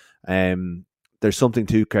by. There's something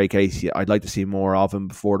to Craig Casey. I'd like to see more of him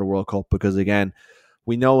before the World Cup, because again,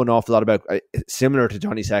 we know an awful lot about, similar to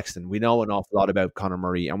Johnny Sexton, we know an awful lot about Conor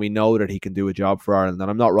Murray, and we know that he can do a job for Ireland. And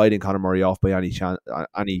I'm not writing Conor Murray off by any stretch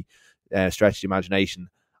of the imagination.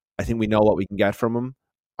 I think we know what we can get from him.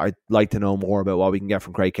 I'd like to know more about what we can get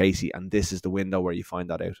from Craig Casey, and this is the window where you find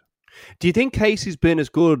that out. Do you think Casey's been as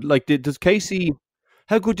good? Like, does Casey?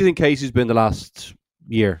 How good do you think Casey's been the last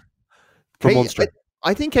year for Munster?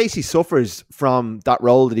 I think Casey suffers from that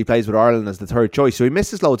role that he plays with Ireland as the third choice. So he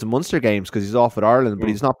misses loads of Munster games because he's off with Ireland, but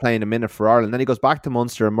he's not playing a minute for Ireland. Then he goes back to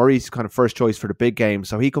Munster, and Murray's kind of first choice for the big game,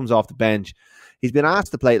 so he comes off the bench. He's been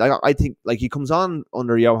asked to play. Like, I think, like, he comes on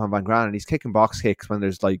under Johan van Graan, and he's kicking box kicks when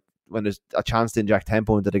there's a chance to inject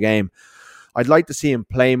tempo into the game. I'd like to see him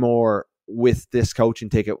play more with this coaching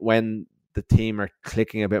ticket when the team are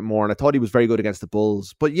clicking a bit more. And I thought he was very good against the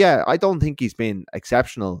Bulls. But yeah, I don't think he's been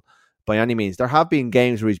exceptional by any means. There have been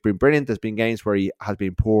games where he's been brilliant. There's been games where he has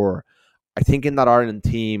been poor. I think in that Ireland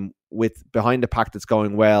team, with behind the pack that's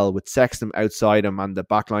going well, with Sexton outside him and the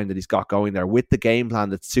back line that he's got going there, with the game plan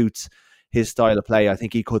that suits his style of play, I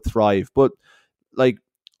think he could thrive. But like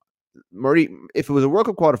Murray, if it was a World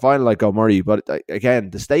Cup quarterfinal, I'd go Murray. But again,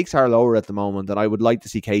 the stakes are lower at the moment, and I would like to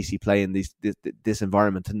see Casey play in this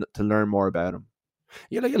environment to learn more about him.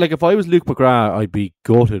 Yeah, like if I was Luke McGrath, I'd be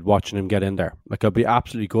gutted watching him get in there. Like, I'd be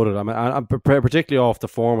absolutely gutted. I'm particularly off the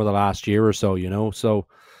form of the last year or so, So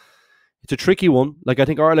it's a tricky one. Like, I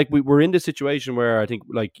think we're in this situation where I think,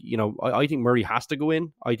 I think Murray has to go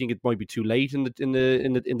in. I think it might be too late in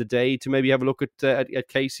the day to maybe have a look at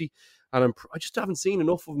Casey. And I just haven't seen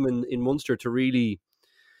enough of him in Munster to really,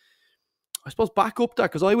 I suppose, back up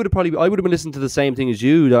that, because I would have been listening to the same thing as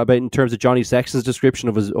you about in terms of Johnny Sexton's description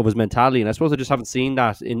of his mentality, and I suppose I just haven't seen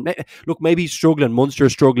that. Maybe he's struggling,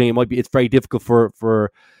 Munster's struggling. It's very difficult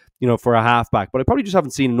for a halfback, but I probably just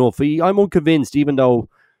haven't seen enough. I'm unconvinced, even though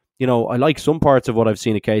I like some parts of what I've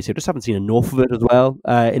seen at Casey. I just haven't seen enough of it as well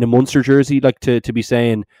in a Munster jersey. Like to be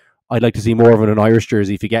saying, I'd like to see more of an Irish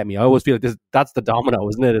jersey, if you get me. I always feel like that's the domino,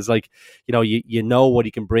 isn't it? It's like, you know what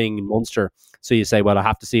he can bring in Munster. So you say, well, I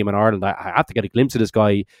have to see him in Ireland. I have to get a glimpse of this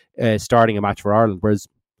guy starting a match for Ireland. Whereas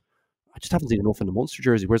I just haven't seen enough in the Munster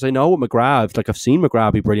jersey. Whereas I know with McGrath, I've seen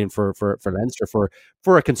McGrath be brilliant for Leinster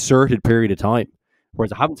for a concerted period of time.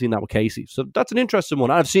 Whereas I haven't seen that with Casey. So that's an interesting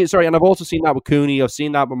one. And I've also seen that with Cooney. I've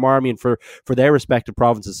seen that with Marmion for their respective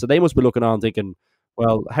provinces. So they must be looking on thinking,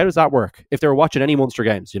 well, how does that work if they were watching any Munster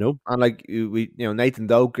games, And Nathan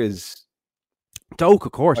Doak is... Doak,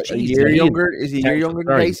 of course. A year younger? Is he a year younger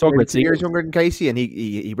than Casey? 2 years younger than Casey, and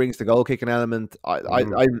he brings the goal kicking element. I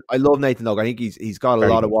love Nathan Doak. I think he's got a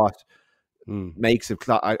lot of what makes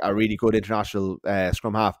a really good international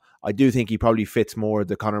scrum half. I do think he probably fits more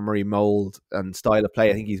the Conor Murray mould and style of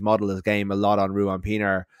play. I think he's modelled his game a lot on Ruan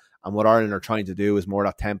Pinar, and what Ireland are trying to do is more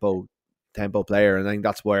that tempo player, and I think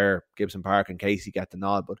that's where Gibson Park and Casey get the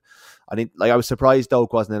nod. But I think, I was surprised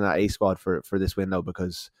Doak wasn't in that A squad for this window,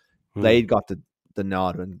 because Blade got the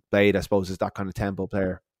nod, and Blade, I suppose, is that kind of tempo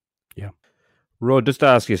player. Yeah. Rod, just to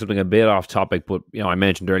ask you something a bit off topic, but I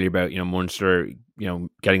mentioned earlier about Munster,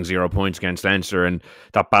 getting 0 points against Leinster, and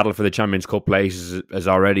that battle for the Champions Cup place is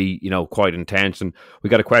already quite intense. And we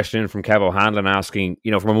got a question in from Kev O'Hanlon asking,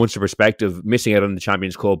 from a Munster perspective, missing out on the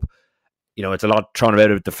Champions Cup, it's a lot thrown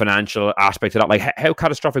about the financial aspect of that. Like, how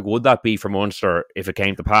catastrophic would that be for Munster if it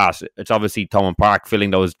came to pass? It's obviously Thomond Park filling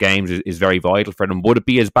those games is very vital for them. Would it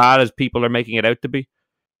be as bad as people are making it out to be?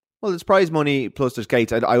 Well, there's prize money plus there's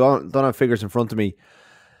gates. I don't have figures in front of me,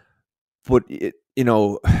 but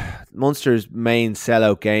Munster's main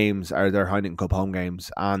sellout games are their Heineken Cup home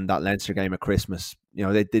games and that Leinster game at Christmas.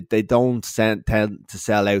 They don't tend to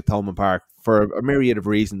sell out Thomond Park for a myriad of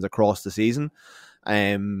reasons across the season.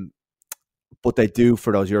 But they do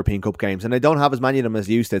for those European Cup games, and they don't have as many of them as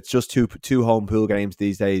used to. It's just two home pool games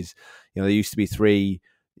these days. There used to be 3.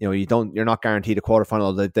 you're not guaranteed a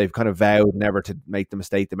quarterfinal. They've kind of vowed never to make the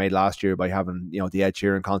mistake they made last year by having, the Ed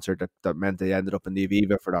Sheeran concert that meant they ended up in the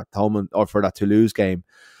Aviva for that home or for that Toulouse game.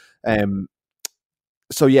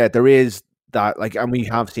 So yeah, there is that, and we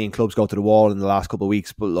have seen clubs go to the wall in the last couple of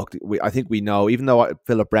weeks. But look, I think we know, even though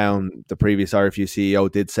Philip Brown, the previous RFU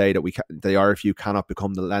CEO, did say that the RFU cannot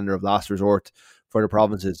become the lender of last resort for the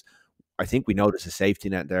provinces, I think we know there's a safety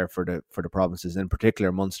net there for the provinces, in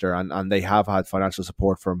particular Munster, and they have had financial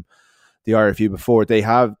support from the RFU before. They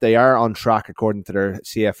are on track, according to their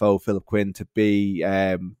CFO Philip Quinn, to be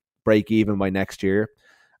break even by next year.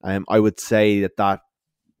 I would say that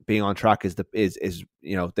being on track is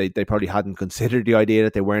they probably hadn't considered the idea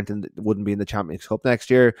that they wouldn't be in the Champions Cup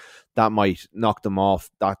next year. That might knock them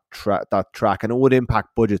off that track, and it would impact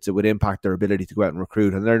budgets. It would impact their ability to go out and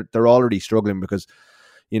recruit, and they're already struggling because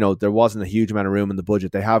there wasn't a huge amount of room in the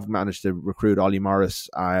budget. They have managed to recruit Ollie Morris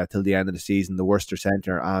till the end of the season, the Worcester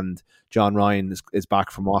centre, and John Ryan is back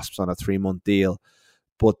from Wasps on a 3-month deal.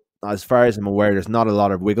 But as far as I'm aware, there's not a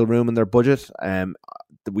lot of wiggle room in their budget.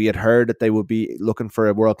 We had heard that they would be looking for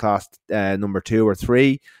a world-class number 2 or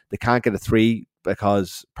 3. They can't get a 3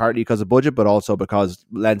 partly because of budget, but also because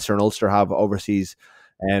Leinster and Ulster have overseas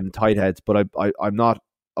tight heads. But I'm not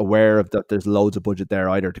aware of that there's loads of budget there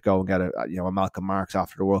either to go and get a Malcolm Marks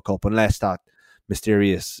after the World Cup, unless that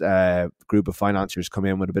mysterious group of financiers come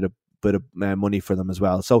in with a bit of money for them as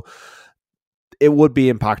well. So it would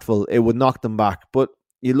be impactful. It would knock them back. But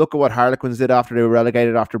you look at what Harlequins did after they were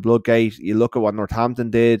relegated after Bloodgate. You look at what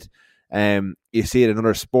Northampton did. You see it in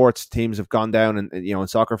other sports. Teams have gone down and in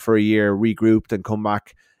soccer for a year, regrouped and come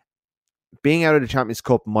back. Being out of the Champions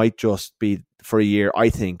Cup might just be for a year,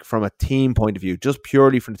 I think, from a team point of view, just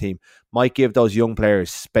purely from the team, might give those young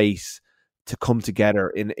players space to come together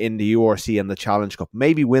in the URC and the Challenge Cup.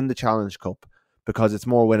 Maybe win the Challenge Cup because it's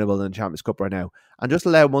more winnable than the Champions Cup right now. And just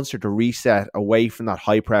allow Munster to reset away from that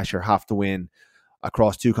high pressure, have to win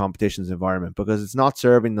across 2 competitions environment, because it's not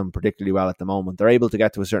serving them particularly well at the moment. They're able to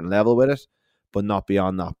get to a certain level with it, but not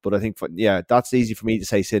beyond that. But I think, that's easy for me to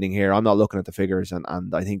say sitting here. I'm not looking at the figures,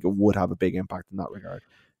 and I think it would have a big impact in that regard.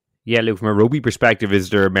 Yeah, Luke, from a rugby perspective,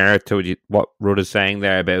 is there merit to what Rudd is saying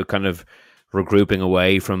there about kind of regrouping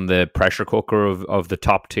away from the pressure cooker of the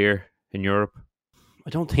top tier in Europe?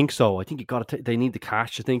 I don't think so. I think they need the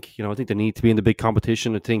cash. I think they need to be in the big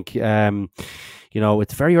competition. I think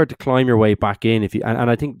it's very hard to climb your way back in if you. And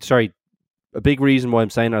I think, a big reason why I'm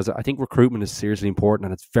saying that is I think recruitment is seriously important,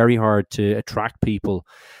 and it's very hard to attract people.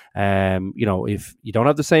 If you don't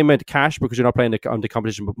have the same amount of cash because you're not playing on the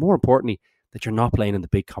competition, but more importantly, that you're not playing in the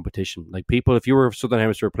big competition. Like, people, if you were a Southern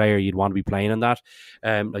Hemisphere player, you'd want to be playing in that.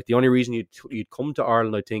 The only reason you'd come to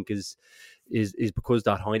Ireland, I think, is because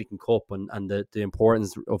that Heineken Cup and the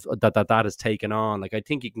importance of that is taken on. Like, I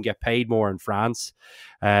think you can get paid more in France,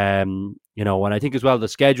 and I think as well the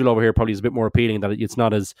schedule over here probably is a bit more appealing, that it's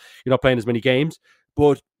not as, you're not playing as many games.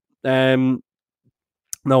 But no,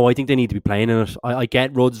 I think they need to be playing in it. I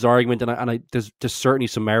get Rudd's argument, and there's certainly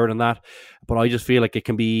some merit in that, but I just feel like it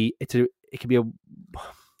can be a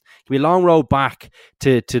long road back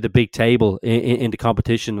to the big table in the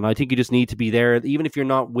competition. And I think you just need to be there, even if you're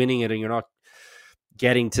not winning it and you're not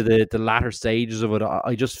getting to the latter stages of it.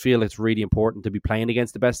 I just feel it's really important to be playing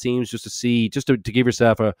against the best teams, just to see, just to give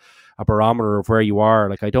yourself a barometer of where you are.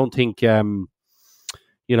 Like, I don't think I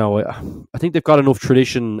think they've got enough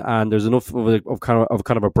tradition, and there's enough of kind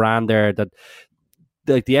of a brand there that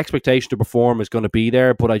the expectation to perform is going to be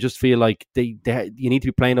there. But I just feel like you need to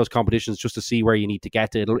be playing those competitions just to see where you need to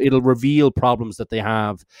get to. It'll reveal problems that they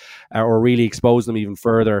have, or really expose them even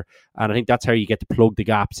further. And I think that's how you get to plug the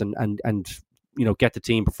gaps and get the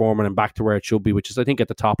team performing and back to where it should be, which is, I think, at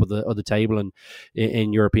the top of the table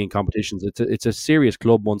in European competitions. It's a serious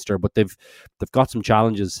club, Munster, but they've got some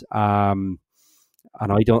challenges. And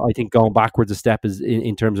I think going backwards a step is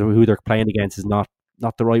in terms of who they're playing against is not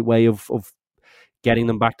the right way of getting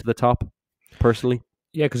them back to the top, personally.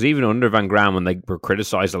 Yeah, because even under Van Graan, when they were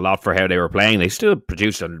criticised a lot for how they were playing, they still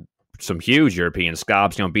produced some huge European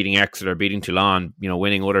scabs, beating Exeter, beating Toulon,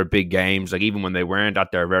 winning other big games. Like, even when they weren't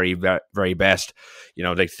at their very, very best,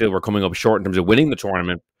 they still were coming up short in terms of winning the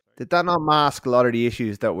tournament. Did that not mask a lot of the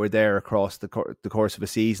issues that were there across the course of a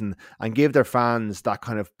season, and give their fans that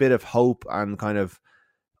kind of bit of hope and kind of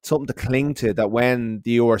something to cling to, that when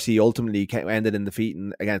the URC ultimately ended in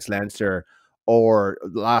defeating against Leinster, or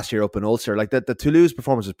last year up in Ulster, like the Toulouse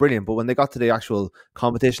performance was brilliant, but when they got to the actual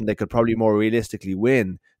competition, they could probably more realistically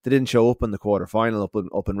win. They didn't show up in the quarterfinal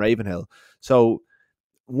up in Ravenhill. So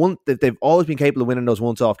they've always been capable of winning those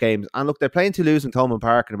once-off games. And look, they're playing Toulouse in Thomond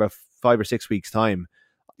Park in about 5 or 6 weeks' time.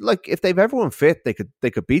 like if they've everyone fit, they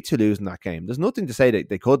could beat Toulouse in that game. There's nothing to say that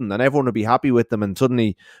they couldn't, and everyone would be happy with them. And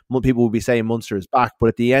suddenly, people will be saying Munster is back. But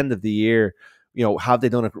at the end of the year, have they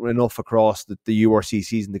done enough across the URC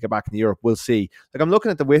season to get back in Europe? We'll see. Like, I'm looking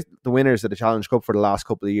at the winners of the Challenge Cup for the last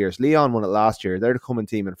couple of years. Lyon won it last year. They're the coming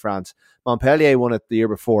team in France. Montpellier won it the year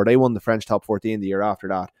before. They won the French top 14 the year after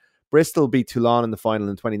that. Bristol beat Toulon in the final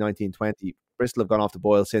in 2019-20. Bristol have gone off the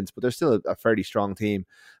boil since, but they're still a fairly strong team.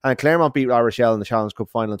 And Clermont beat La Rochelle in the Challenge Cup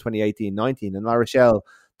final in 2018-19. And La Rochelle,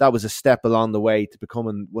 that was a step along the way to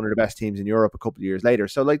becoming one of the best teams in Europe a couple of years later.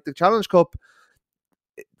 So, like, the Challenge Cup,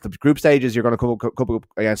 the group stages, you're going to come up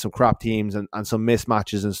against some crap teams and some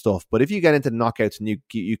mismatches and stuff. But if you get into the knockouts and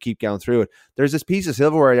you keep going through it, there's this piece of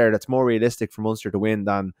silverware there that's more realistic for Munster to win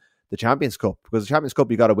than the Champions Cup. Because the Champions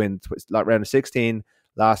Cup, you got to win round of 16,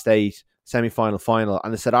 last 8, semi-final, final.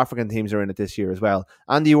 And the South African teams are in it this year as well.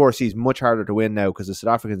 And the URC is much harder to win now because the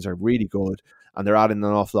South Africans are really good and they're adding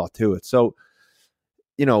an awful lot to it. So,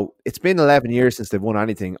 it's been 11 years since they've won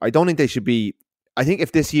anything. I don't think they should be... I think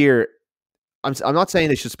if this year... I'm not saying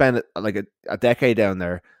they should spend like a decade down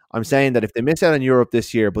there. I'm saying that if they miss out on Europe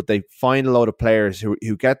this year, but they find a load of players who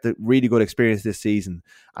get the really good experience this season,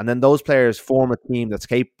 and then those players form a team that's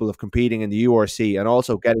capable of competing in the URC and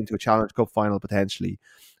also getting to a Challenge Cup final potentially,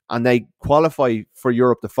 and they qualify for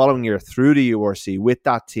Europe the following year through the URC with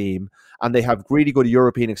that team, and they have really good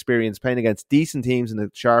European experience playing against decent teams in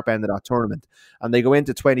the sharp end of that tournament, and they go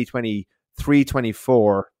into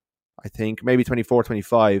 2023-24, I think, maybe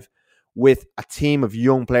 24-25, with a team of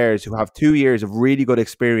young players who have 2 years of really good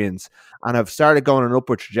experience and have started going on an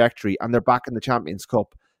upward trajectory, and they're back in the Champions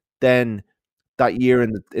Cup, then that year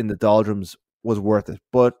in the doldrums was worth it.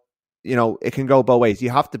 But, it can go both ways. You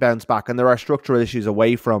have to bounce back, and there are structural issues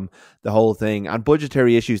away from the whole thing and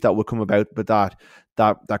budgetary issues that will come about with that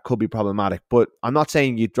could be problematic. But I'm not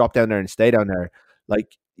saying you drop down there and stay down there.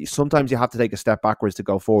 Like, sometimes you have to take a step backwards to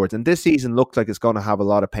go forwards. And this season looks like it's going to have a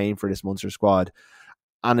lot of pain for this Munster squad.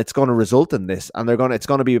 And it's going to result in this, and it's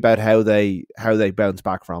going to be about how they bounce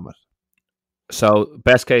back from it. So,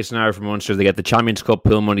 best case scenario for Munster, they get the Champions Cup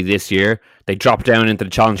pool money this year. They drop down into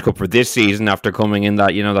the Challenge Cup for this season after coming in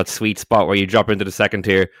that that sweet spot where you drop into the second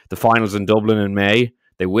tier. The finals in Dublin in May.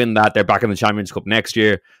 They win that. They're back in the Champions Cup next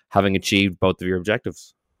year, having achieved both of your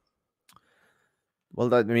objectives. Well,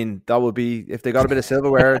 that would be, if they got a bit of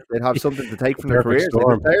silverware, they'd have something to take from their careers.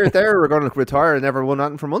 They were going to retire and never won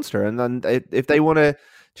nothing for Munster. And then if they won a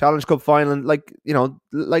Challenge Cup final, like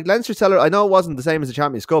Leinster Cellar, I know it wasn't the same as the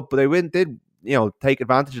Champions Cup, but they did take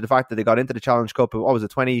advantage of the fact that they got into the Challenge Cup. What was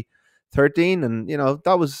it, 2013? And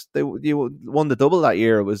that was you won the double that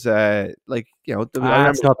year. It was that's not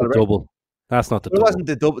the double. That's not the double. It wasn't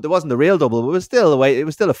the double. It wasn't the real double. But it was still a way. It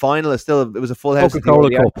was still a final. It was a full house. Coca-Cola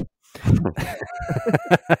Cup.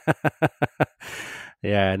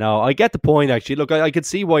 Yeah, no, I get the point. Actually, look, I could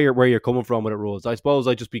see where you're coming from with it, Rose. I suppose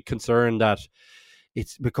I'd just be concerned that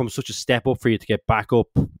it's become such a step up for you to get back up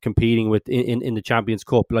competing with in the Champions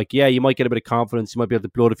Cup. Like, yeah, you might get a bit of confidence. You might be able to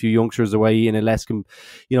blood a few youngsters away in a less,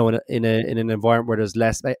 in an environment where there's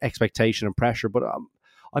less expectation and pressure. But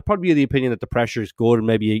I'd probably be of the opinion that the pressure is good and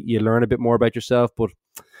maybe you learn a bit more about yourself. But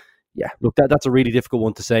yeah, look, that's a really difficult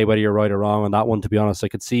one to say whether you're right or wrong on that one. To be honest, I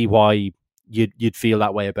could see why you'd feel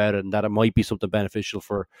that way about it, and that it might be something beneficial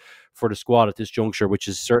for the squad at this juncture, which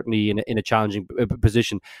is certainly in a challenging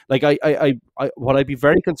position. Like I what I'd be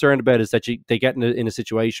very concerned about is that they get in a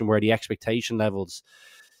situation where the expectation levels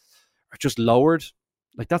are just lowered.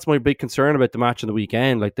 Like, that's my big concern about the match on the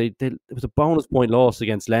weekend. Like, it was a bonus point loss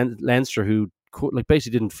against Leinster, who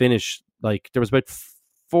basically didn't finish. Like, there was about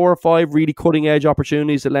 4 or 5 really cutting edge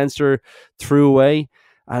opportunities that Leinster threw away.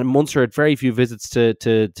 And Munster had very few visits to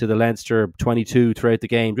the Leinster 22 throughout the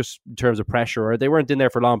game, just in terms of pressure. Or they weren't in there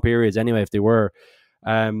for long periods anyway, if they were.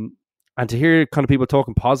 And to hear kind of people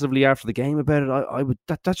talking positively after the game about it,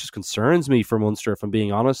 that just concerns me for Munster, if I'm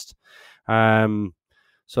being honest.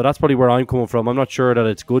 So that's probably where I'm coming from. I'm not sure that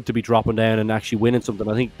it's good to be dropping down and actually winning something.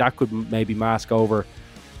 I think that could maybe mask over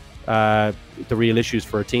the real issues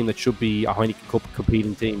for a team that should be a Heineken Cup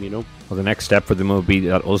competing team, Well, the next step for them will be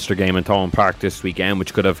that Ulster game in Thomond Park this weekend,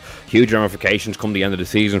 which could have huge ramifications come the end of the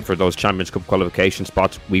season for those Champions Cup qualification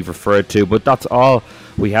spots we've referred to. But that's all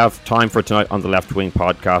we have time for tonight on the Left Wing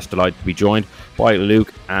Podcast. Delighted to be joined by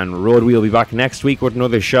Luke and Rud. We'll be back next week with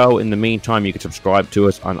another show. In the meantime, you can subscribe to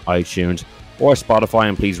us on iTunes or Spotify,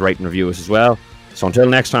 and please rate and review us as well. So until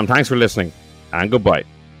next time, thanks for listening and goodbye.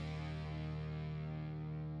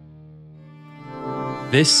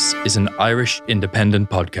 This is an Irish Independent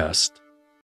podcast.